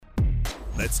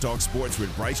Let's talk sports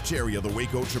with Brice Cherry of the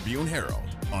Waco Tribune-Herald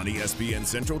on ESPN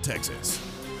Central Texas.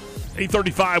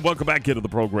 8:35, welcome back into the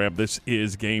program. This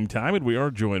is Game Time, and we are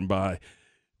joined by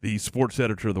the sports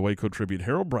editor of the Waco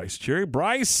Tribune-Herald, Brice Cherry.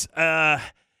 Brice,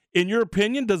 in your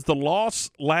opinion, does the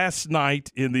loss last night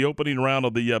in the opening round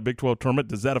of the Big 12 tournament,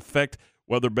 does that affect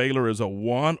whether Baylor is a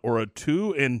 1 or a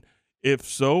 2? And if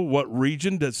so, what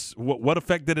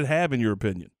effect did it have in your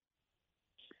opinion?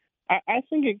 I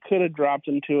think it could have dropped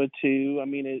into a 2. I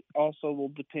mean, it also will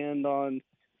depend on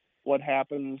what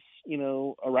happens,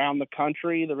 around the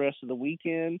country the rest of the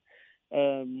weekend.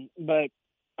 But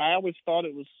I always thought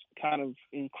it was kind of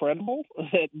incredible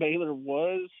that Baylor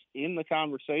was in the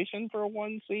conversation for a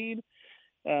 1 seed,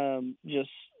 just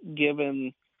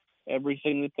given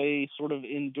everything that they sort of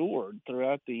endured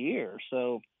throughout the year.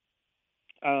 So,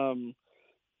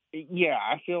 yeah,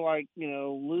 I feel like,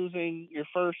 losing your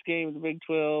first game of the Big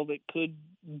 12, it could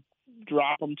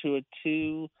drop them to a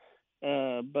 2.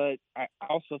 But I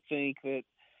also think that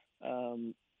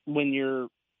when you're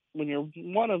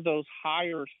one of those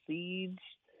higher seeds,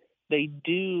 they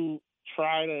do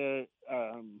try to,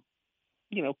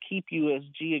 keep you as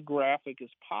geographic as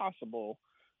possible.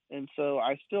 And so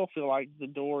I still feel like the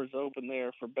door is open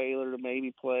there for Baylor to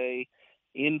maybe play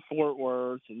in Fort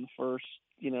Worth in the first,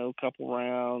 couple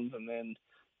rounds, and then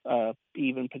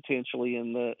even potentially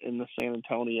in the San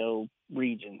Antonio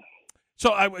region. So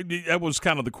that was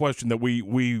kind of the question that we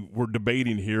were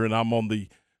debating here, and I'm on the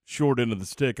short end of the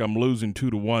stick. I'm losing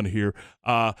 2-1 here.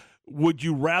 Would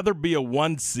you rather be a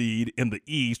 1 seed in the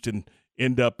East and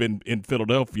end up in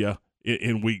Philadelphia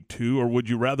in week 2, or would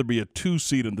you rather be a 2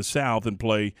 seed in the South and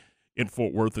play in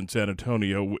Fort Worth and San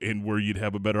Antonio, and where you'd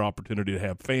have a better opportunity to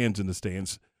have fans in the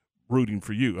stands rooting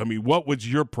for you? I mean, what would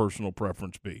your personal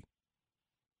preference be?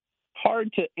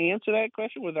 Hard to answer that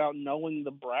question without knowing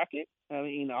the bracket. I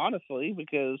mean, honestly,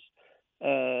 because,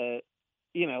 matchups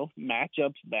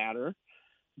matter.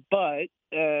 But,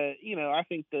 I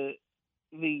think the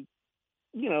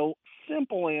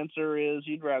simple answer is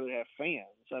you'd rather have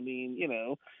fans. I mean,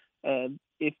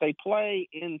 if they play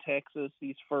in Texas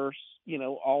these first,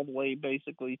 all the way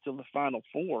basically to the Final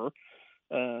Four,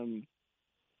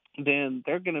 then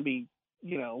they're going to be,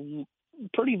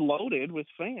 pretty loaded with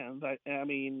fans. I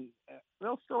mean,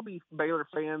 there'll still be Baylor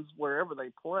fans wherever they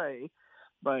play,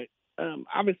 but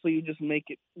obviously you just make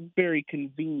it very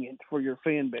convenient for your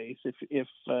fan base if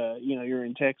you're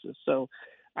in Texas. So,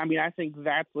 I mean, I think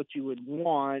that's what you would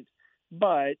want.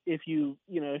 But if you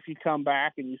come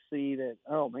back and you see that,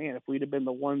 oh man, if we'd have been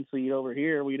the 1 seed over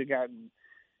here, we'd have gotten,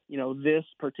 this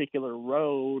particular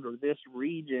road or this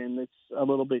region that's a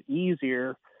little bit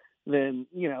easier, then,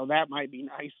 that might be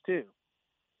nice too.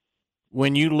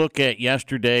 When you look at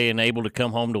yesterday and able to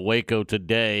come home to Waco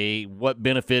today, what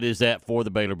benefit is that for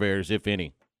the Baylor Bears, if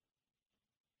any?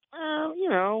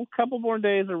 A couple more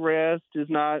days of rest is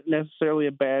not necessarily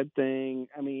a bad thing.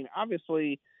 I mean,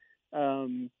 obviously,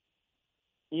 Baylor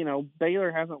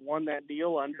hasn't won that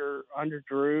deal under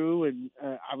Drew, and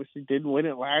obviously didn't win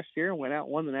it last year and went out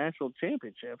and won the national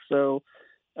championship. So,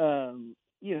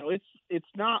 it's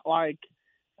not like,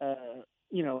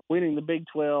 winning the Big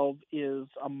 12 is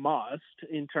a must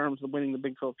in terms of winning the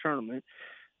Big 12 tournament.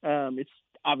 It's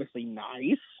obviously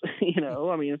nice,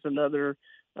 I mean, it's another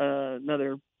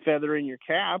feather in your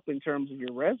cap in terms of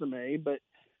your resume, but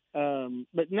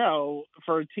no,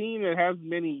 for a team that has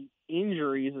many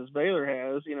injuries as Baylor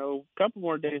has, a couple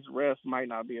more days of rest might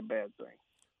not be a bad thing.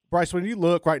 Brice, when you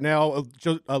look right now,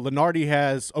 Lenardi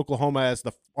has Oklahoma as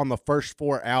on the first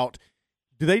 4 out.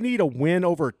 Do they need a win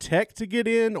over Tech to get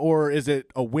in, or is it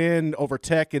a win over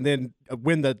Tech and then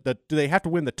win do they have to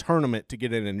win the tournament to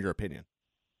get in your opinion?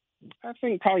 I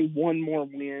think probably one more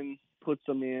win puts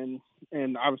them in,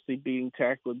 and obviously beating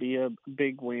Tech would be a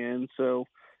big win. So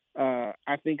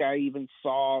I think I even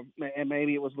saw, and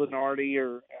maybe it was Lenardi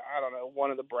or I don't know,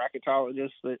 one of the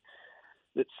bracketologists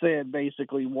that said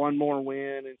basically one more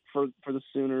win for the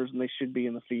Sooners and they should be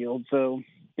in the field. So,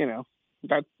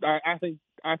 that I think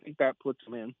that puts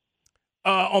them in.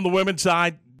 On the women's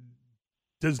side,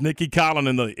 does Nikki Collin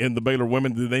and the Baylor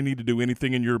women, do they need to do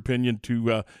anything in your opinion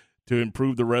to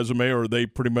improve the resume, or are they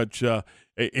pretty much in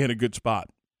a good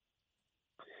spot?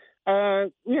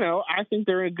 I think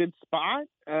they're in a good spot.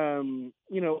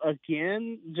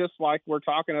 Again, just like we're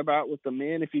talking about with the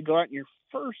men, if you go out in your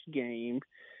first game,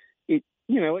 it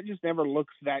just never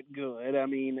looks that good. I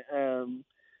mean,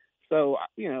 so,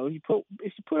 if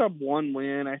you put up one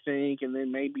win, I think, and then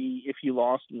maybe if you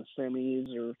lost in the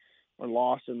semis or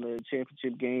lost in the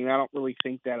championship game, I don't really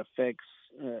think that affects,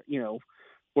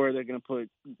 where they're going to put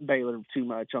Baylor too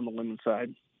much on the women's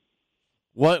side.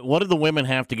 What do the women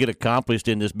have to get accomplished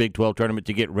in this Big 12 tournament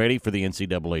to get ready for the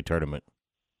NCAA tournament?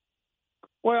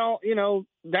 Well,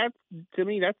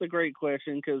 that's a great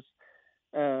question because,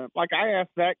 like I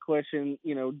asked that question,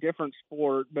 different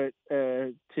sport, but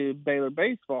to Baylor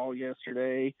baseball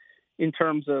yesterday in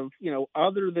terms of,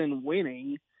 other than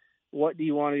winning, what do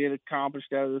you want to get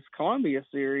accomplished out of this Columbia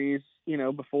series,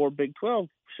 before Big 12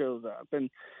 shows up? And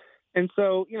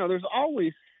so, there's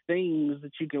always things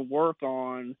that you can work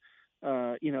on,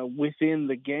 within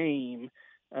the game,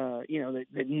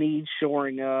 that need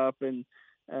shoring up. And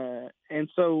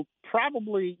so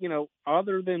probably,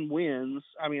 other than wins,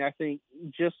 I think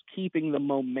just keeping the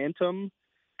momentum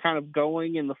kind of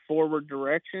going in the forward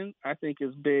direction, I think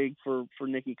is big for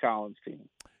Nikki Collins' team.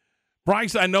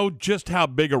 Brice, I know just how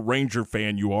big a Ranger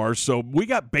fan you are, so we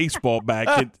got baseball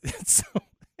back. So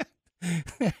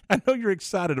I know you're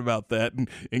excited about that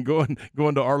and going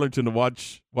to Arlington to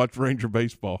watch Ranger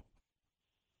baseball.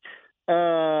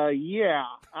 Yeah,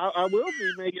 I will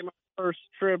be making my first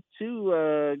trip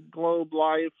to Globe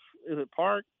Life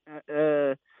Park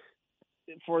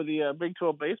for the Big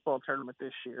 12 baseball tournament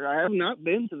this year. I have not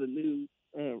been to the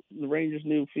Rangers'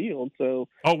 new field, so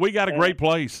we got a great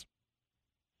place.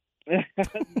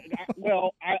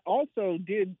 Well, I also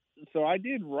did. So I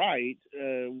did write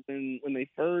when they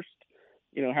first,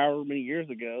 however many years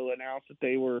ago, announced that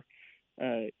they were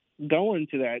going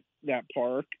to that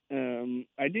park.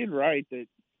 I did write that,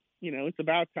 it's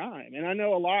about time. And I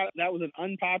know that was an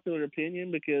unpopular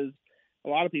opinion because a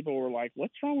lot of people were like,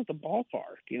 "What's wrong with the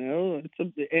ballpark?"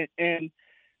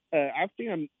 I've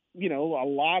seen a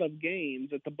lot of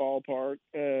games at the ballpark,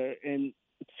 and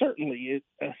certainly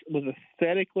it was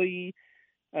aesthetically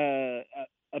a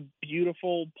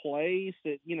beautiful place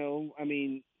that,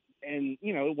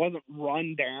 it wasn't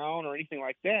run down or anything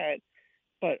like that,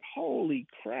 but holy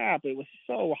crap, it was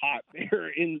so hot there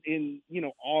in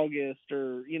August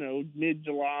or,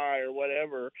 mid-July or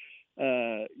whatever.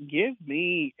 Give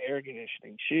me air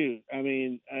conditioning. Shoot.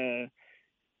 I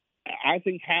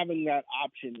think having that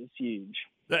option is huge.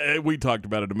 We talked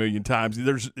about it a million times.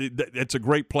 It's a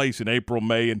great place in April,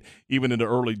 May, and even into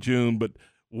early June. But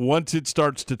once it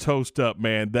starts to toast up,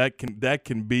 man, that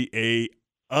can be a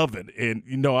oven. And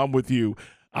I'm with you.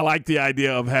 I like the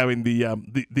idea of having the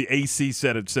AC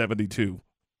set at 72.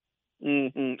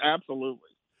 Mm-hmm, absolutely.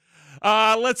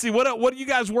 Let's see what are you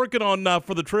guys working on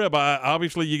for the trip?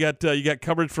 Obviously, you got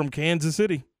coverage from Kansas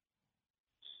City.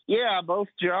 Yeah, both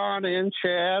John and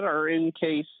Chad are in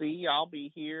KC. I'll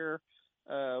be here.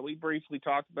 We briefly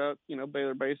talked about,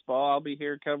 Baylor baseball. I'll be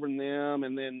here covering them.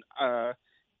 And then,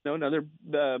 another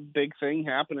big thing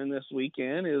happening this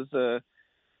weekend is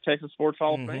Texas Sports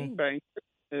Hall of Fame banquet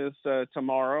is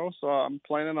tomorrow. So I'm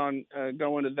planning on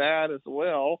going to that as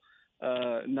well.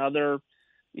 Another,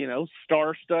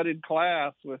 star-studded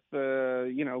class with,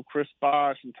 Chris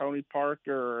Bosh and Tony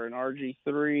Parker and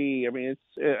RG3. It's,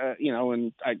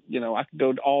 I could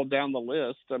go all down the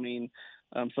list. Some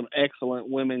excellent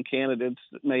women candidates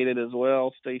that made it as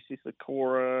well. Stacy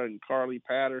Sikora and Carly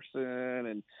Patterson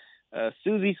and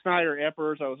Susie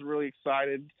Snyder-Eppers. I was really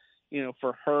excited,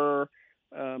 for her.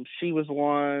 She was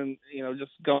one,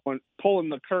 just pulling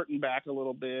the curtain back a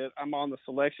little bit. I'm on the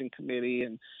selection committee,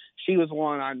 and she was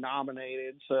one I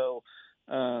nominated. So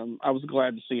I was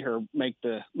glad to see her make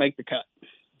the cut.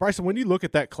 Bryson, when you look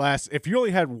at that class, if you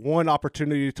only had one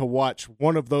opportunity to watch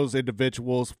one of those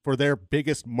individuals for their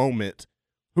biggest moment,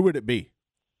 who would it be?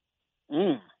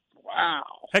 Wow.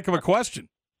 Heck of a question.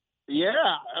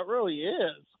 Yeah, it really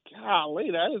is.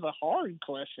 Golly, that is a hard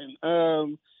question.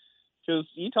 Because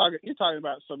you're talking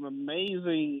about some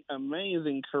amazing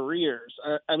careers.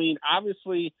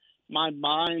 Obviously, my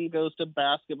mind goes to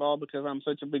basketball because I'm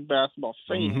such a big basketball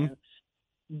fan.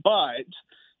 But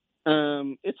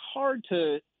it's hard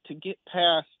to get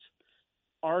past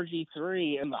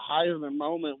RG3 and the Heisman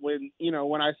moment when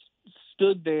I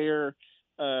stood there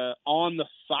on the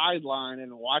sideline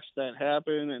and watched that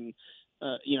happen and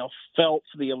felt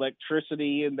the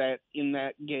electricity in that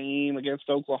game against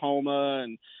Oklahoma.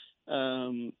 And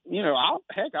I'll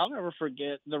never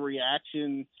forget the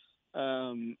reaction,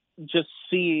 just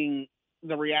seeing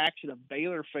the reaction of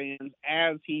Baylor fans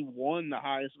as he won the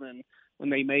Heisman when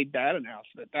they made that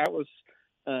announcement. That was,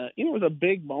 it was a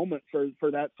big moment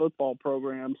for that football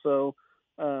program. So,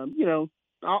 I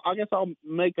guess I'll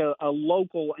make a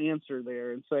local answer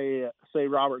there and say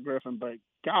Robert Griffin, but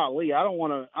golly, I don't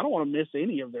want to miss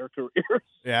any of their careers.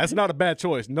 Yeah, that's not a bad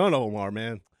choice. None of them are,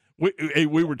 man.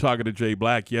 We were talking to Jay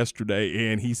Black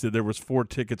yesterday, and he said there was 4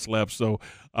 tickets left. So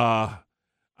I'm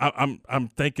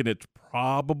thinking it's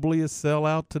probably a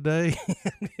sellout today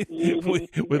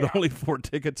with only 4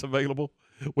 tickets available.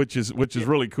 which is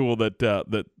really cool that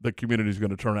that the community is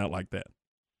going to turn out like that.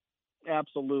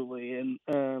 Absolutely, and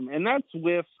that's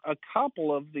with a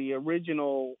couple of the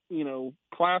original,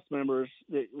 class members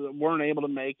that weren't able to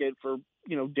make it for,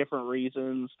 different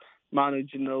reasons, Manu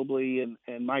Ginobili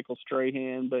and Michael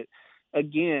Strahan. But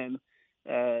again,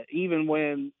 even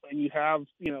when you have,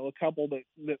 a couple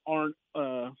that aren't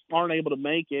able to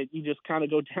make it, you just kind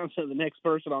of go down to the next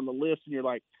person on the list, and you're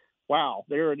like, wow,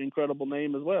 they're an incredible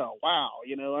name as well. Wow,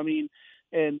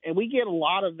 And we get a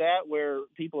lot of that where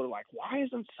people are like, why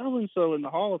isn't so-and-so in the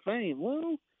Hall of Fame?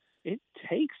 Well, it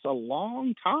takes a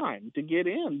long time to get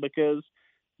in because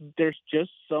there's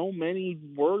just so many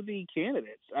worthy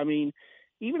candidates. I mean,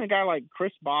 even a guy like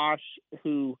Chris Bosh,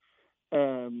 who,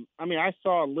 I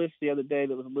saw a list the other day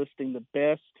that was listing the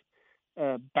best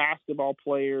basketball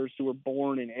players who were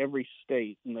born in every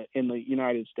state in the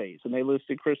United States. And they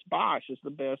listed Chris Bosh as the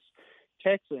best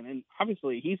Texan, and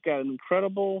obviously he's got an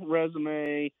incredible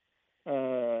resume,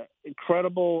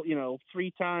 incredible,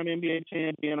 3-time NBA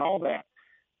champion, all that.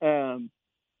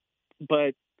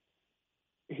 But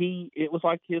it was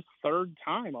like his third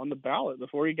time on the ballot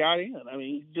before he got in. I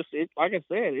mean, like I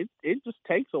said, it just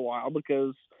takes a while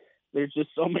because there's just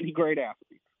so many great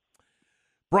athletes.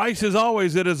 Brice, as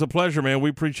always, it is a pleasure, man. We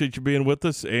appreciate you being with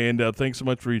us, and thanks so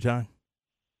much for your time.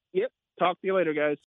 Yep. Talk to you later, guys.